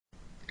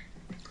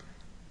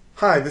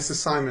Hi, this is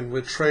Simon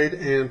with Trade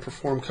and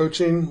Perform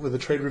Coaching with a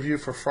trade review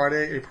for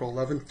Friday, April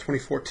 11th,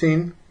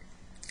 2014.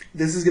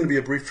 This is going to be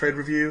a brief trade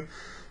review.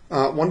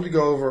 Wanted to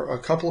go over a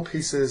couple of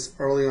pieces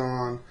early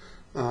on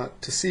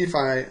to see if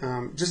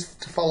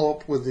just to follow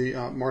up with the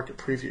market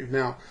preview.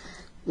 Now,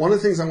 one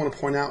of the things I want to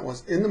point out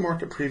was in the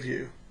market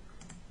preview,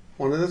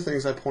 one of the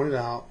things I pointed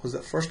out was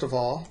that first of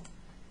all,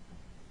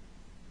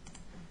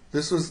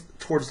 this was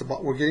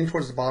we're getting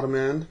towards the bottom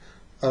end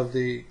of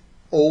the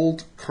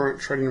old current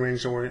trading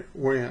range that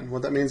we're in.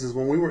 What that means is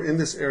when we were in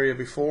this area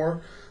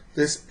before,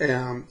 this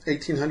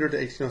 1800 to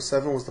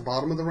 1807 was the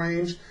bottom of the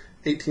range,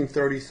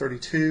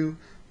 1830-32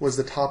 was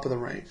the top of the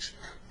range.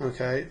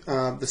 Okay.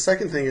 The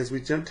second thing is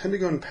we tend to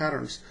go in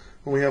patterns.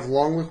 When we have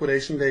long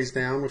liquidation days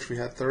down, which we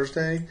had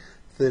Thursday,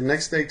 the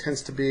next day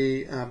tends to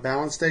be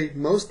balance day.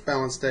 Most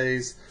balance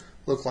days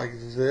look like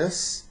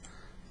this.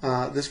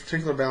 This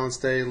particular balance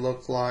day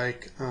looked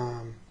like,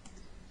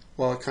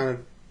 well, it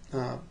kind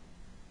of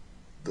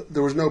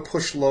there was no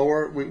push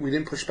lower. We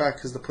didn't push back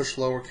because the push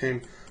lower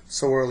came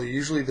so early.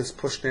 Usually this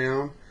push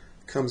down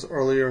comes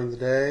earlier in the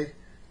day,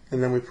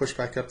 and then we push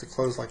back up to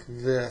close like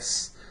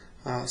this.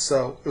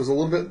 So it was a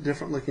little bit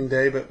different looking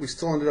day, but we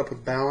still ended up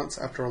with balance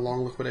after a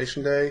long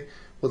liquidation day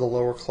with a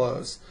lower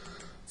close.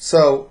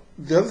 So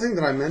the other thing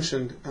that I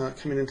mentioned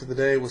coming into the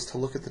day was to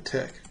look at the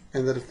tick,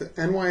 and that if the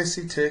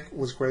NYSE tick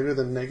was greater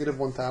than negative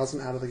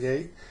 1,000 out of the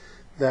gate,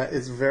 that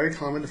it's very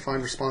common to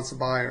find responsive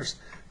buyers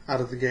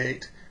out of the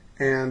gate.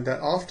 And that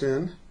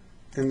often,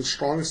 in the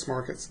strongest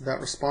markets,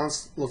 that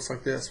response looks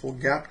like this. We'll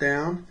gap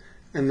down,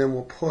 and then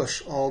we'll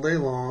push all day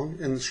long.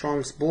 In the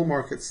strongest bull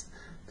markets,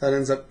 that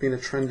ends up being a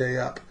trend day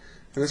up.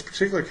 In this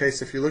particular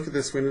case, if you look at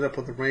this, we ended up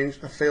with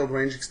a failed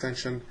range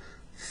extension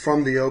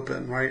from the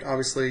open, right?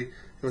 Obviously,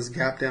 it was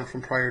gap down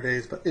from prior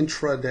days, but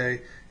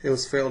intraday, it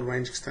was failed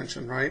range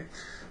extension, right?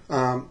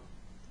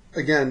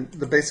 Again,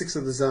 the basics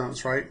of the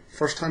zones, right?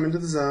 First time into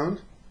the zone,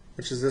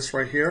 which is this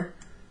right here,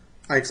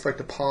 I expect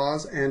a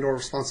pause and or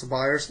responsive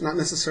buyers, not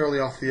necessarily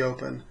off the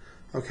open,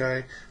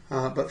 okay?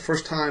 But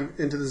first time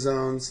into the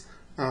zones,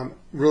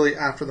 really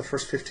after the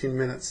first 15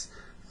 minutes.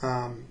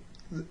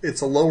 It's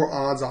a lower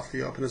odds off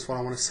the open is what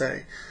I want to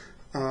say.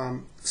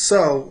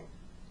 So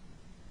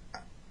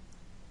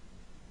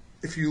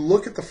if you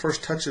look at the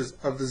first touches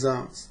of the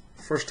zones,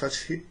 first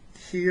touch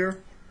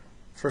here,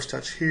 first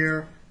touch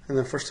here, and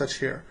then first touch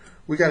here,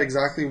 we got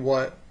exactly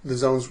what the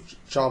zone's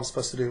job is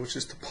supposed to do, which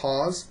is to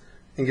pause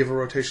and give a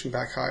rotation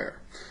back higher.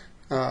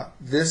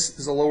 This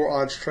is a lower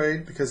odds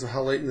trade because of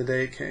how late in the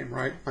day it came,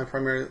 right? My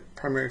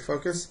primary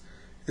focus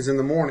is in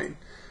the morning.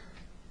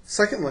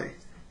 Secondly,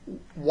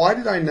 why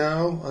did I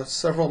know,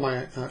 several of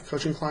my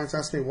coaching clients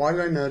asked me, why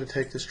did I know to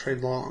take this trade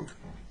long?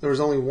 There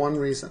was only one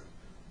reason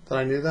that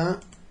I knew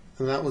that,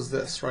 and that was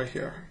this right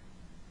here.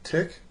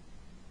 Tick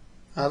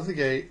out of the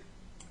gate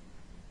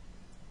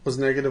was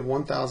negative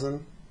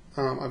 1,000,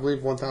 I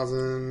believe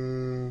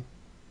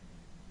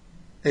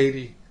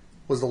 1,080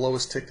 was the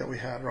lowest tick that we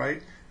had,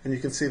 right? And you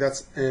can see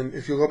and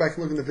if you go back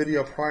and look in the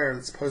video prior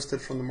that's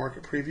posted from the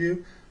market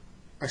preview,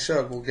 I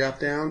showed we'll gap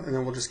down and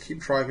then we'll just keep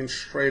driving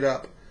straight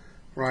up,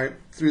 right,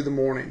 through the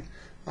morning.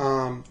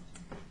 Now,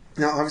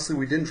 obviously,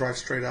 we didn't drive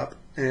straight up,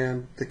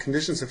 and the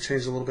conditions have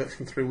changed a little bit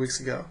from 3 weeks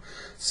ago.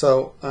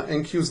 So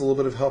NQ is a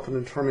little bit of help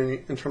in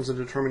terms of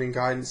determining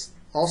guidance.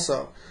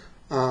 Also,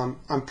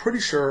 I'm pretty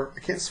sure,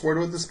 I can't swear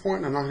to it at this point,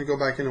 and I'm not going to go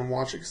back in and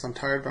watch it because I'm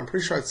tired, but I'm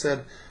pretty sure I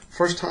said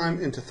first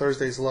time into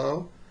Thursday's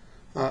low,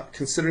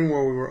 considering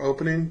where we were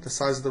opening, the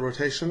size of the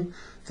rotation,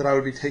 that I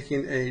would be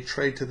taking a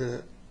trade to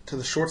the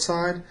short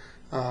side.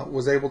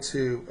 Was able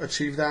to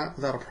achieve that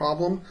without a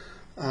problem.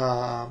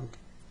 I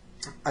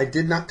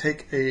did not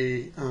take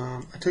I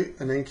took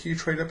an NQ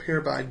trade up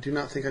here, but I do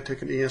not think I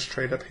took an ES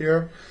trade up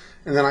here.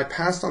 And then I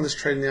passed on this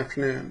trade in the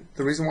afternoon.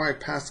 The reason why I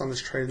passed on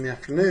this trade in the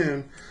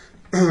afternoon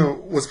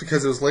was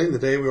because it was late in the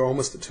day. We were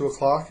almost at 2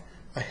 o'clock.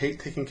 I hate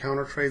taking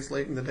counter trades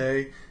late in the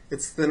day.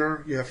 It's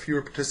thinner, you have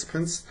fewer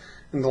participants,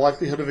 and the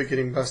likelihood of it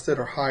getting busted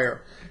are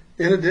higher.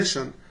 In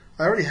addition,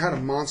 I already had a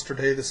monster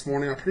day this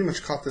morning. I pretty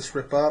much caught this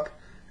rip up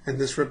and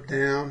this rip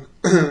down,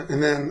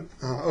 and then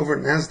over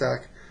at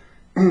NASDAQ,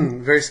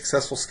 very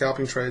successful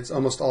scalping trades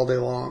almost all day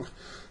long.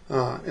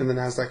 In the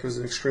NASDAQ, it was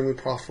an extremely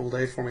profitable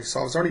day for me, so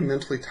I was already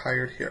mentally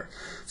tired here.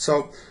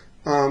 So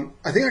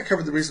I think I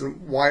covered the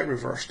reason why it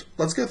reversed.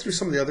 Let's go through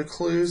some of the other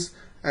clues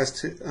as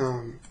to,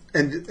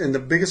 and the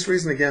biggest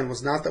reason, again,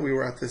 was not that we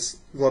were at this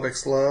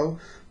Globex low.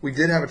 We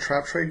did have a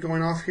trap trade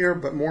going off here,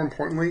 but more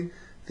importantly,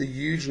 the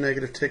huge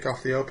negative tick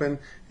off the open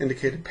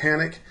indicated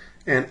panic,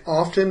 and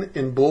often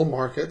in bull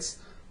markets,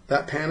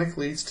 that panic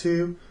leads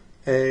to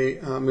a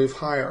move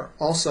higher.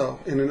 Also,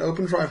 in an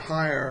open drive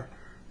higher,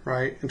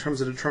 right, in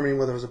terms of determining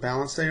whether it was a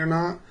balance day or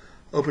not,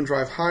 open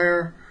drive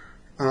higher,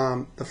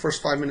 the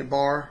first 5-minute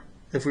bar,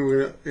 if we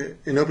were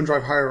in open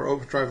drive higher or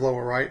open drive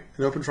lower, right?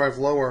 In open drive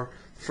lower,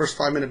 the first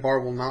 5-minute bar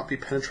will not be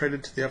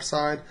penetrated to the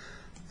upside.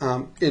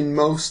 In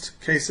most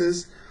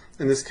cases,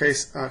 in this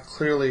case,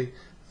 clearly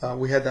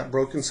we had that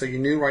broken, so you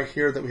knew right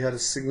here that we had a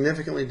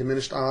significantly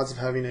diminished odds of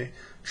having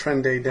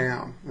trend day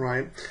down,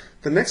 right?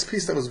 The next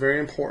piece that was very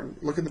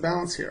important, look at the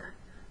balance here,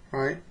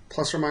 right?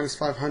 Plus or minus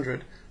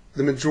 500.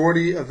 The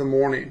majority of the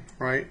morning,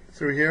 right,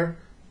 through here,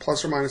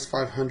 plus or minus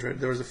 500.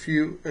 There was a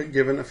few,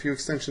 given a few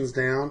extensions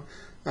down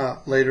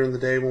later in the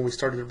day when we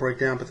started to break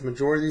down, but the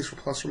majority of these were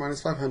plus or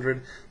minus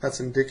 500. That's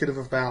indicative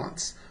of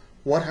balance.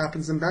 What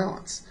happens in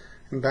balance?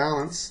 In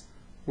balance,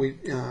 we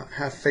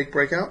have fake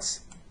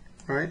breakouts,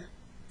 right,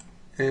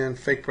 and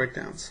fake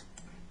breakdowns,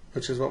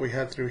 which is what we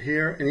had through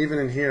here, and even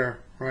in here,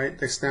 right,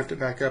 they snapped it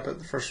back up at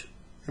the first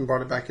and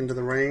brought it back into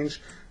the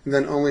range, and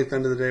then only at the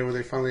end of the day were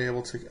they finally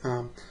able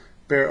to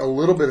bear a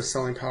little bit of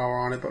selling power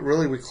on it, but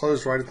really we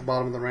closed right at the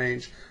bottom of the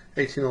range,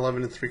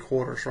 1811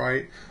 3/4,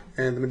 right,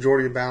 and the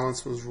majority of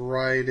balance was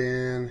right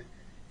in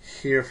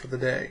here for the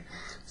day.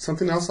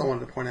 Something else I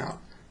wanted to point out,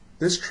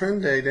 this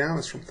trend day down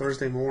is from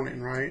Thursday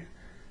morning, right?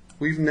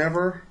 We've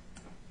never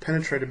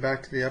penetrated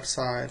back to the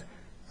upside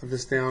of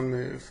this down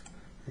move,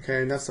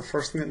 okay, and that's the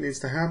first thing that needs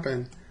to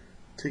happen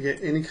to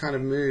get any kind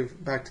of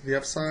move back to the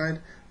upside.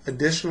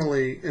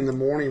 Additionally, in the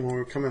morning when we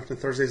were coming up to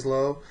Thursday's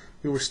low,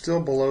 we were still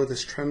below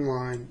this trend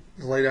line,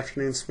 the late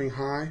afternoon swing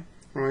high,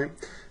 right,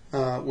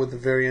 with the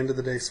very end of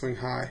the day swing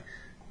high.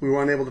 We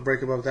were unable to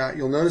break above that.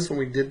 You'll notice when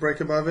we did break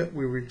above it,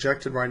 we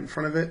rejected right in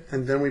front of it,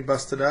 and then we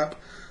busted up.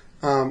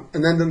 And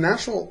then the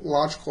natural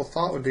logical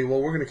thought would be,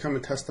 well, we're going to come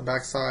and test the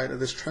backside of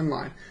this trend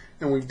line.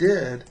 And we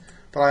did,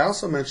 but I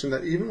also mentioned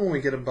that even when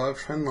we get above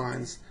trend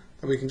lines,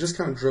 that we can just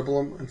kind of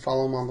dribble them and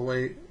follow them on the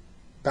way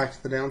back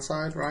to the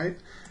downside, right?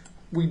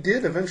 We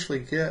did eventually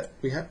get,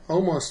 we had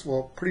almost,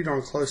 well, pretty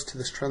darn close to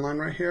this trend line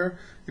right here.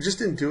 It just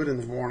didn't do it in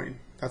the morning,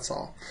 that's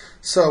all.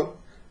 So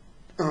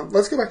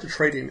let's go back to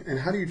trading, and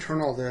how do you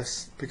turn all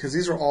this? Because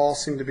these are all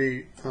seem to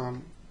be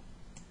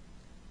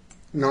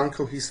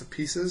non-cohesive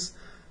pieces.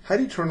 How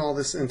do you turn all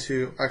this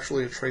into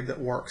actually a trade that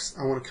works?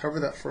 I want to cover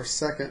that for a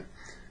second,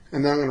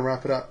 and then I'm going to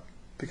wrap it up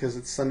because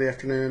it's Sunday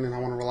afternoon and I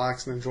want to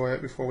relax and enjoy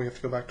it before we have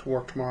to go back to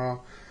work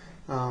tomorrow.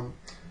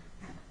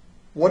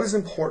 What is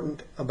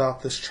important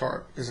about this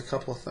chart is a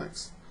couple of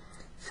things.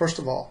 First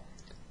of all,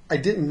 I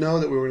didn't know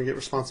that we were going to get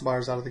responsive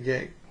buyers out of the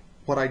gate.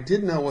 What I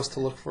did know was to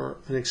look for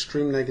an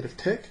extreme negative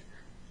tick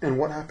and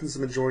what happens the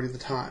majority of the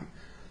time.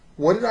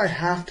 What did I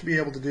have to be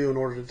able to do in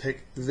order to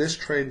take this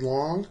trade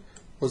long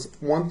was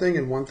one thing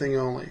and one thing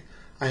only.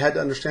 I had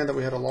to understand that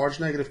we had a large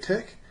negative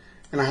tick,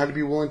 and I had to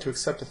be willing to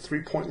accept a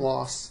 3-point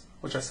loss,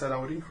 which I said I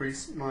would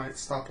increase my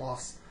stop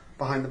loss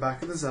behind the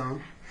back of the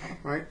zone,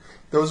 right?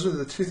 Those are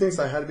the two things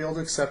I had to be able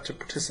to accept to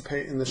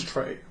participate in this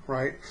trade,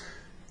 right?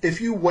 If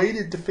you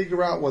waited to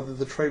figure out whether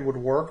the trade would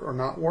work or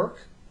not work,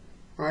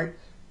 right,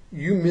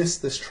 you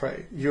missed this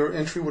trade. Your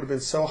entry would have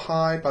been so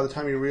high by the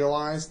time you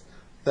realized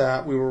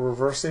that we were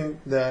reversing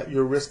that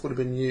your risk would have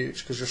been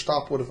huge because your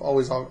stop would have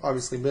always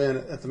obviously been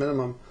at the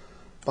minimum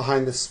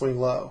behind this swing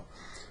low.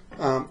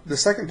 The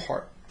second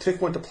part,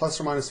 tick went to plus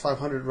or minus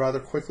 500 rather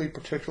quickly,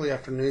 particularly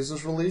after news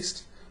was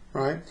released,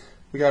 right?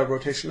 We got a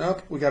rotation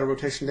up, we got a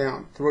rotation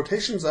down. The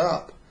rotations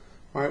up,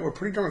 right, we're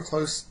pretty darn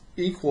close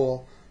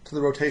equal to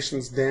the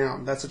rotations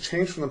down. That's a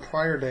change from the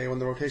prior day when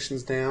the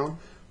rotations down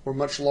were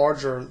much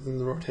larger than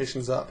the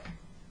rotations up.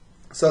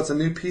 So it's a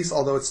new piece,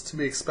 although it's to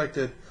be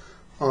expected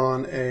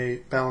on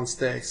a balanced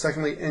day.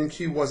 Secondly,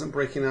 NQ wasn't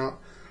breaking out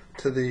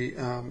to the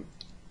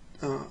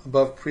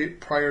above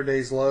prior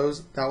day's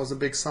lows. That was a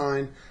big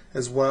sign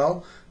as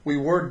well. We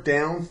were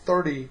down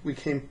 30. We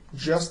came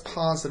just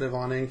positive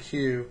on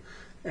NQ,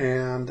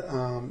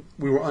 and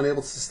we were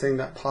unable to sustain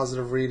that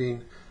positive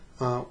reading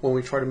when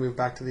we tried to move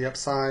back to the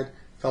upside.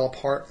 Fell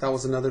apart. That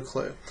was another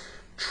clue.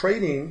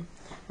 Trading,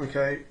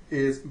 okay,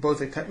 is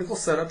both a technical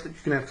setup that you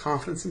can have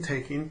confidence in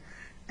taking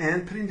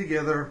and putting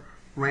together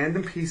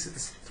random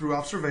pieces through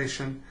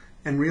observation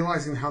and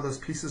realizing how those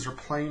pieces are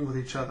playing with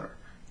each other.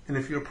 And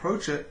if you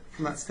approach it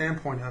from that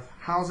standpoint of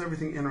how's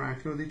everything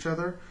interacting with each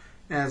other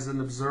as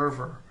an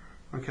observer,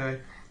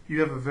 okay,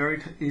 you have a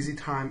very easy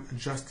time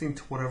adjusting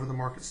to whatever the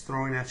market's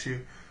throwing at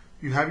you.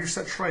 You have your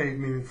set trade,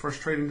 meaning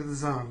first trade into the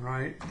zone,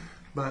 right?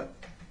 But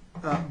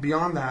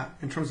beyond that,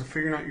 in terms of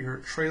figuring out your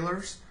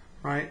trailers,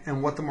 right,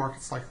 and what the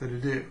market's likely to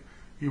do,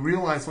 you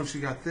realize once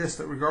you got this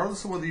that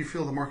regardless of whether you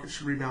feel the market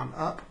should rebound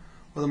up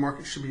or the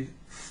market should be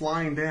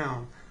flying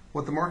down,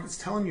 what the market's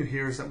telling you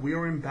here is that we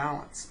are in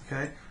balance,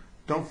 okay?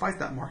 Don't fight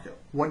that market.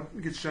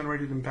 What gets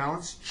generated in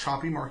balance?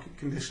 Choppy market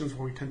conditions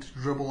where we tend to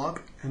dribble up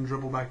and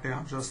dribble back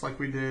down, just like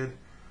we did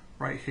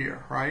right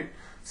here, right?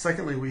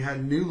 Secondly, we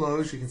had new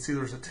lows. You can see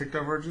there's a tick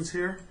divergence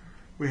here.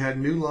 We had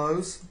new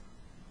lows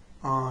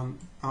on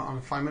a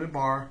 5-minute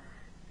bar,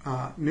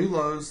 new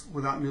lows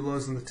without new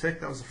lows in the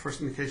tick. That was the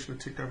first indication of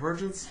tick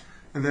divergence.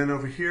 And then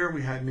over here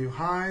we had new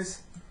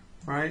highs,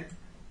 right,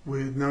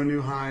 with no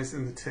new highs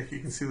in the tick. You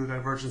can see the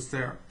divergence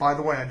there. By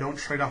the way, I don't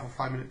trade off of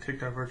 5-minute tick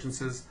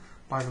divergences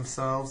by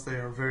themselves. They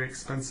are very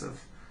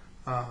expensive,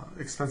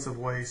 expensive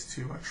ways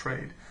to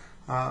trade.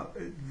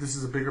 This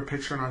is a bigger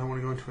picture, and I don't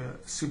want to go into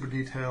a super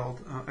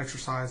detailed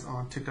exercise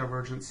on tick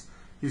divergence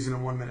using a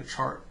 1-minute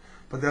chart.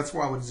 But that's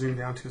where I would zoom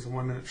down to, is a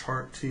 1-minute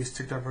chart to use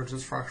tick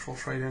divergence for actual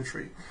trade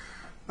entry.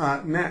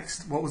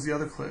 Next, what was the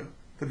other clue?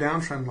 the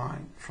downtrend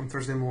line from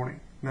Thursday morning,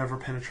 never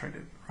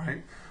penetrated,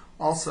 right?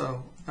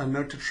 Also, a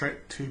note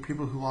to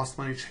people who lost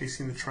money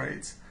chasing the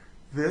trades.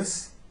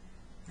 This,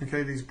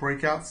 okay, these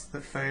breakouts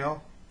that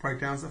fail,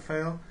 breakdowns that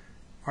fail,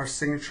 are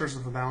signatures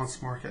of a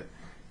balanced market.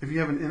 If you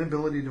have an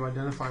inability to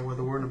identify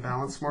whether we're in a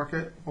balanced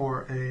market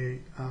or a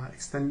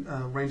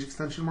range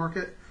extension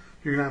market,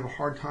 you're going to have a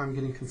hard time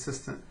getting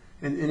consistent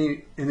in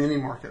any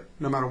market,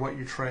 no matter what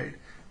you trade.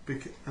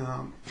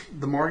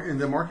 The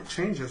market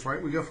changes,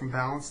 right? We go from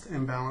balance to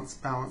imbalance,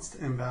 balance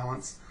to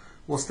imbalance.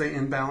 We'll stay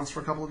in balance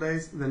for a couple of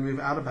days, then move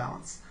out of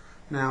balance.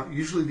 Now,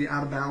 usually the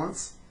out of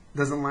balance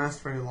doesn't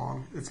last very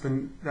long. It's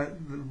been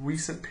that the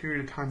recent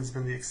period of time has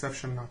been the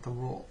exception, not the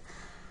rule.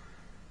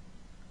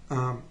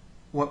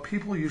 What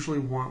people usually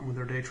want when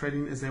they're day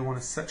trading is they want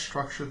a set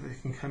structure that they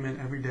can come in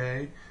every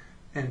day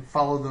and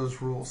follow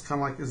those rules,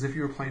 kind of like as if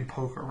you were playing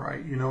poker,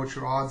 right? You know what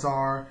your odds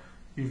are.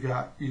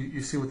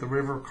 You see what the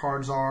river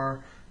cards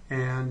are,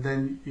 and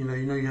then you know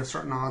you have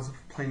certain odds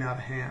of playing out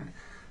of hand.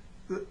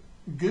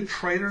 Good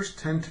traders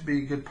tend to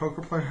be good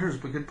poker players,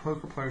 but good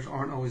poker players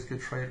aren't always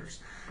good traders.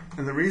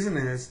 And the reason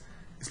is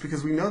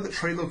because we know that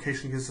trade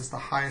location gives us the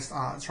highest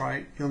odds,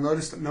 right? You'll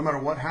notice that no matter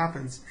what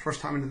happens,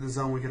 first time into the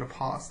zone we get a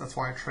pause. That's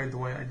why I trade the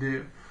way I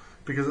do.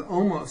 Because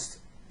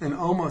in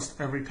almost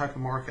every type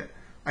of market,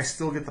 I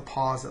still get the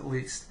pause at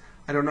least.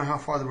 I don't know how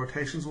far the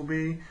rotations will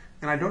be,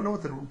 and I don't know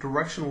what the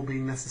direction will be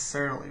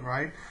necessarily,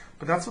 right?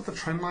 But that's what the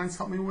trend lines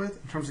help me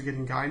with in terms of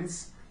getting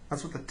guidance.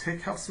 That's what the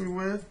tick helps me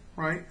with,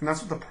 right? And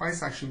that's what the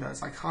price action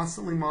does. I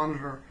constantly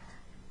monitor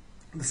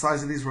the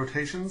size of these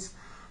rotations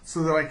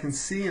so that I can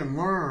see and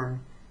learn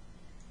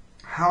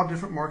how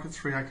different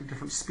markets react at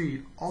different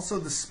speed. Also,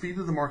 the speed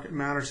of the market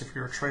matters if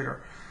you're a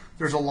trader.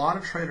 There's a lot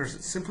of traders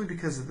that simply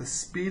because of the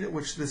speed at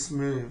which this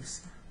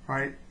moves,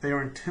 right, they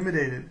are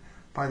intimidated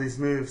by these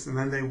moves, and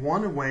then they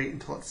want to wait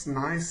until it's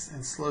nice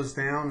and slows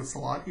down. It's a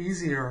lot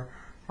easier,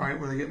 right,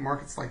 where they get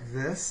markets like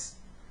this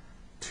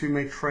to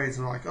make trades,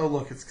 and they're like, oh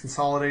look, it's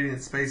consolidating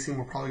and spacing,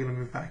 we're probably going to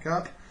move back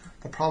up.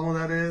 The problem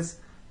with that is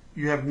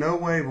you have no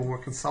way when we're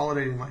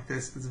consolidating like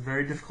this. It's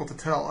very difficult to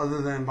tell,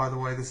 other than, by the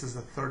way, this is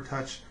the third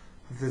touch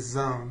of this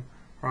zone,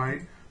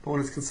 right? But when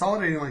it's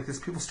consolidating like this,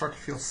 people start to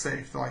feel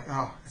safe. They're like,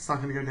 oh, it's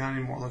not going to go down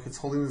anymore. Look, it's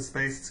holding the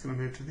space. It's going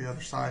to move to the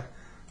other side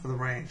of the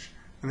range.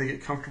 And they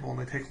get comfortable and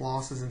they take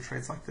losses in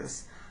trades like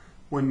this.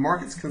 When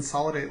markets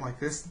consolidate like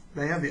this,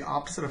 they have the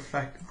opposite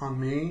effect on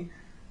me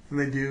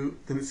than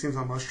it seems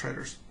on most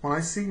traders. When I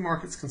see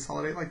markets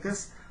consolidate like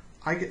this,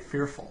 I get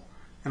fearful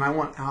and I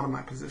want out of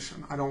my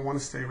position. I don't want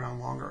to stay around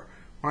longer.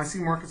 When I see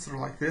markets that are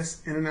like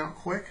this, in and out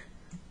quick,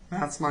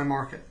 that's my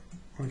market,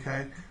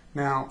 okay?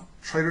 Now,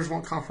 traders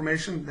want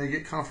confirmation. They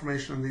get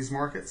confirmation in these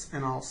markets,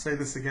 and I'll say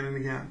this again and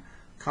again.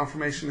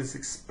 Confirmation is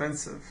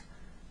expensive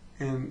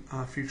in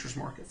futures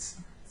markets.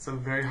 It's a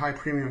very high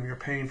premium you're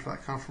paying for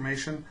that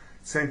confirmation.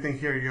 Same thing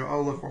here. You go,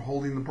 oh, look, we're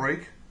holding the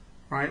break,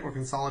 right? We're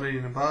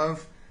consolidating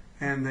above,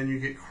 and then you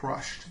get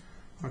crushed.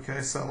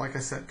 Okay, so like I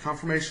said,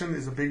 confirmation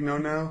is a big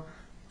no-no.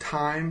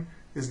 Time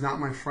is not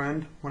my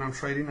friend when I'm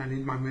trading. I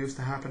need my moves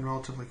to happen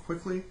relatively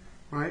quickly,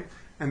 right?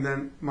 And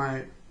then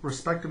my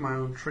respect of my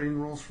own trading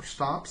rules for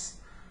stops,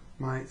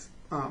 my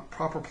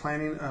proper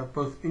planning of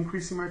both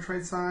increasing my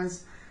trade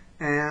size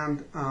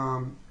and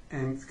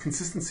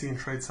consistency in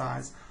trade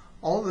size.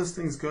 All of those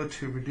things go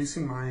to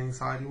reducing my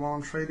anxiety while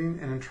I'm trading,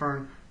 and in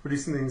turn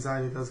reducing the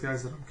anxiety of those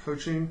guys that I'm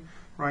coaching,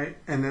 right?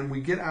 And then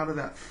we get out of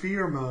that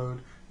fear mode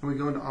and we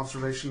go into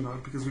observation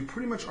mode, because we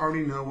pretty much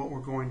already know what we're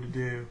going to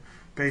do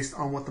based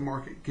on what the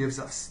market gives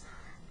us.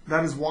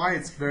 That is why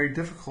it's very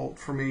difficult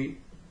for me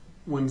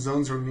when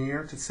zones are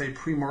near to say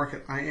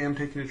pre-market, I am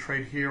taking a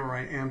trade here or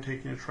I am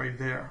taking a trade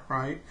there,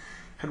 right?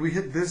 Had we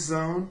hit this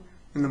zone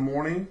in the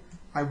morning,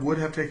 I would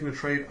have taken a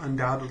trade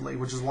undoubtedly,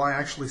 which is why I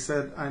actually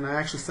said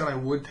I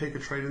would take a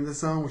trade in this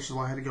zone, which is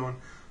why I had to go and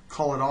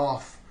call it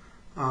off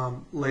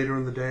later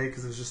in the day,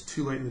 because it was just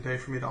too late in the day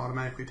for me to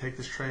automatically take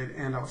this trade,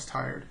 and I was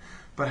tired.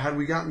 But had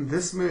we gotten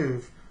this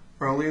move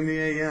early in the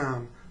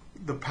AM,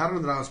 the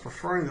pattern that I was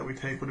preferring that we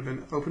take would have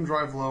been open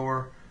drive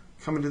lower,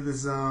 come into the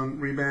zone,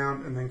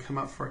 rebound, and then come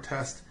up for a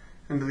test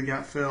into the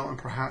gap fill and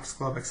perhaps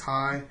Globex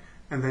high,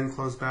 and then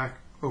close back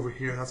over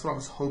here. That's what I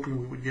was hoping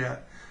we would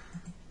get.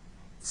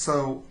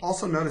 So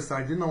also notice that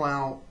I didn't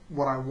allow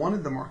what I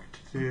wanted the market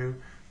to do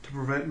to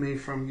prevent me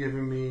from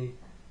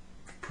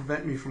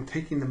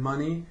taking the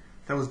money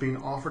that was being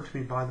offered to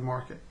me by the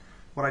market.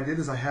 What I did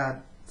is I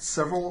had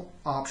several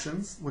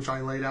options, which I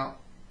laid out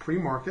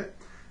pre-market,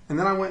 and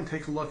then I went and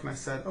take a look and I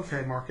said,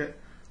 okay, market,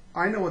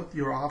 I know what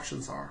your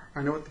options are.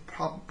 I know what the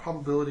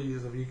probability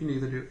is of you can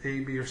either do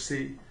A, B, or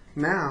C.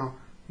 Now,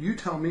 you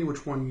tell me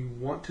which one you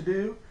want to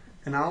do,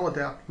 and I'll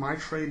adapt my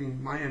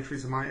trading, my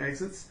entries, and my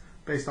exits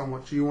based on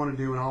what you want to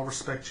do, and I'll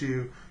respect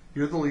you.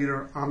 You're the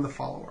leader, I'm the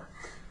follower.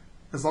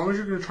 As long as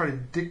you're going to try to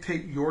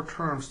dictate your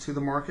terms to the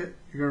market,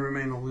 you're going to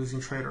remain a losing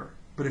trader.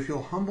 But if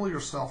you'll humble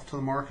yourself to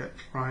the market,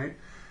 right,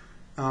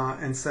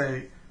 and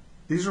say,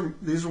 these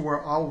are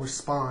where I'll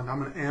respond.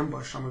 I'm an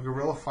ambush. I'm a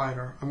guerrilla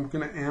fighter. I'm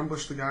going to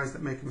ambush the guys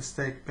that make a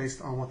mistake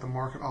based on what the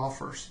market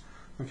offers.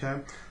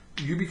 Okay,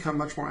 you become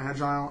much more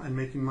agile, and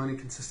making money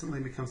consistently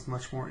becomes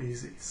much more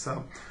easy.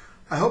 So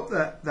I hope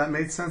that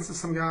made sense to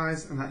some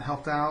guys and that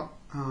helped out,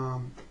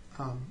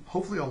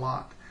 hopefully a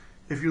lot.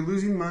 If you're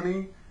losing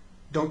money,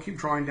 don't keep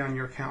drawing down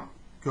your account.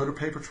 Go to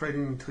paper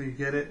trading until you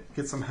get it.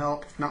 Get some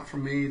help. If not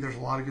from me, there's a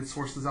lot of good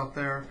sources out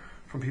there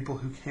from people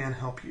who can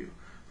help you.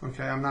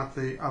 Okay, I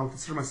don't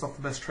consider myself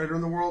the best trader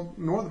in the world,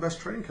 nor the best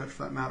trading coach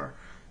for that matter.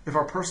 If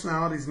our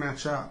personalities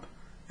match up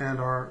and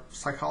our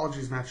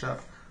psychologies match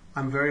up,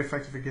 I'm very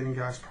effective at getting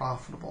guys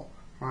profitable,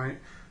 right?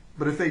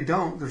 But if they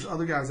don't, there's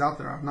other guys out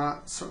there. I'm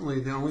not certainly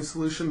the only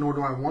solution, nor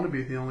do I want to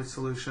be the only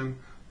solution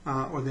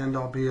or the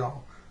end-all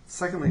be-all.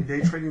 Secondly,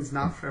 day trading is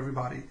not for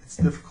everybody. It's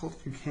difficult.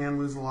 You can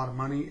lose a lot of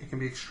money. It can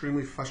be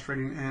extremely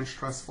frustrating and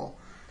stressful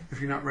if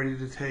you're not ready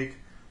to take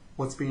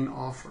what's being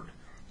offered.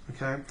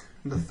 Okay?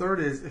 And the third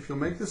is, if you'll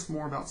make this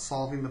more about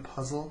solving the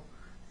puzzle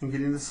and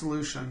getting the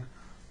solution,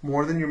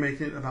 more than you're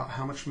making it about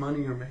how much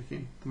money you're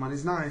making. The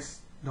money's nice.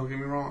 Don't get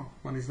me wrong.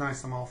 Money's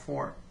nice. I'm all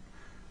for it.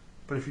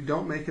 But if you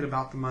don't make it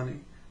about the money,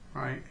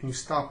 right, and you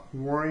stop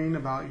worrying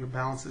about your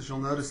balances, you'll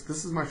notice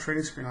this is my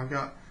trading screen. I've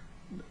got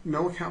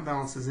no account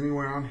balances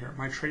anywhere on here.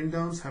 My trading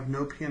domes have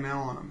no P&L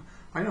on them.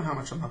 I know how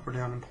much I'm up or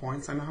down in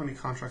points. I know how many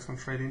contracts I'm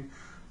trading.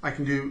 I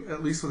can do,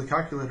 at least with a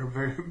calculator,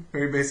 very,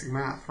 very basic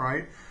math,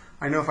 right?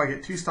 I know if I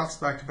get 2 stops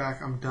back to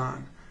back, I'm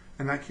done.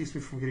 And that keeps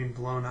me from getting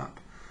blown up.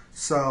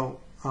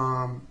 So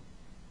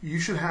you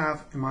should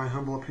have, in my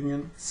humble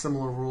opinion,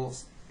 similar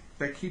rules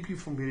that keep you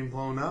from getting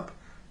blown up,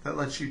 that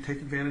lets you take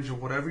advantage of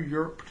whatever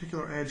your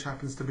particular edge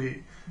happens to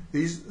be.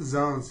 These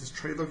zones, this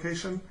trade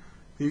location,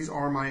 these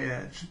are my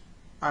edge.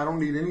 I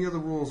don't need any other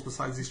rules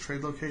besides these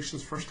trade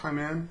locations. First time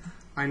in,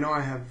 I know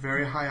I have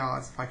very high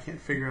odds if I can't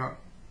figure out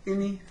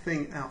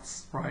anything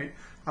else, right?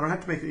 I don't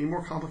have to make it any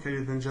more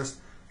complicated than just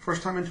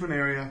first time into an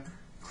area,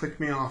 click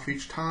me off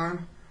each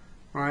time,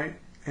 right?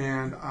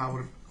 And I would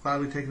have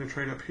gladly taken a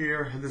trade up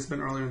here. Had this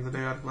been earlier in the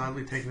day, I'd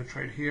gladly taken a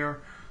trade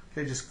here.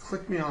 Okay, just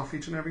click me off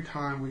each and every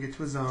time we get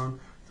to a zone.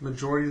 The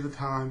majority of the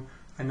time,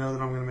 I know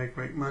that I'm going to make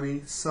great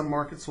money. Some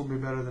markets will be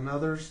better than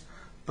others,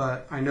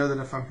 but I know that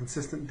if I'm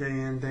consistent day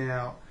in, day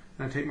out,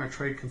 and I take my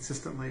trade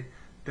consistently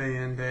day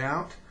in, day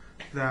out,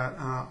 that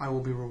I will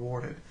be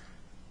rewarded.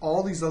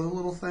 All these other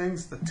little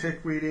things, the tick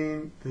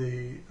reading,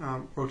 the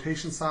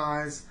rotation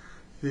size,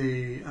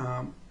 the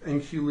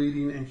NQ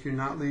leading, NQ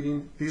not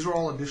leading, these are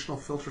all additional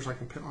filters I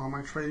can put on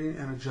my trading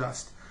and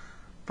adjust.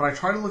 But I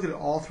try to look at it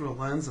all through a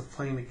lens of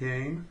playing the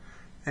game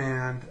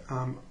and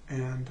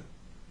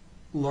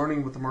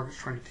learning what the market's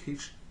trying to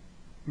teach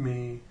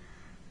me.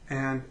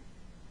 And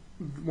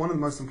one of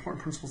the most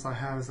important principles I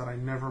have is that I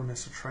never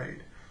miss a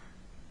trade.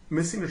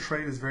 Missing a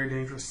trade is very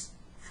dangerous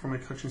from a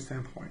coaching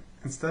standpoint.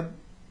 Instead,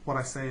 what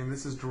I say, and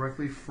this is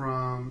directly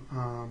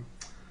from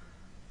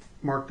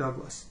Mark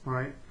Douglas,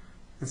 right?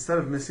 Instead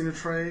of missing a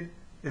trade,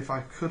 if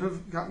I could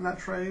have gotten that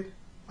trade,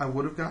 I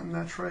would have gotten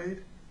that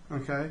trade,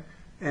 okay?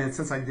 And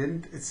since I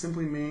didn't, it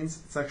simply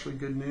means it's actually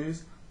good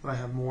news that I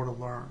have more to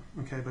learn,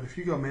 okay? But if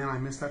you go, man, I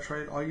missed that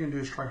trade, all you're going to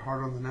do is try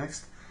harder on the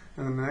next,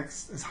 and the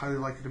next is highly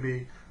likely to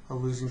be a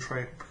losing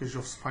trade because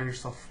you'll find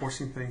yourself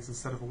forcing things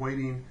instead of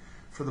waiting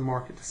for the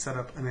market to set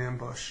up an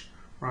ambush,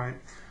 right?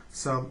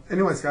 So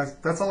anyways, guys,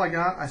 that's all I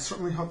got. I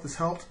certainly hope this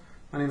helped.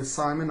 My name is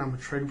Simon. I'm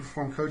with Trade and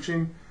Perform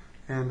Coaching,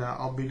 and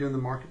I'll be doing the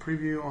market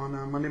preview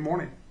on Monday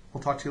morning.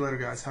 We'll talk to you later,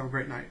 guys. Have a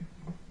great night.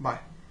 Bye.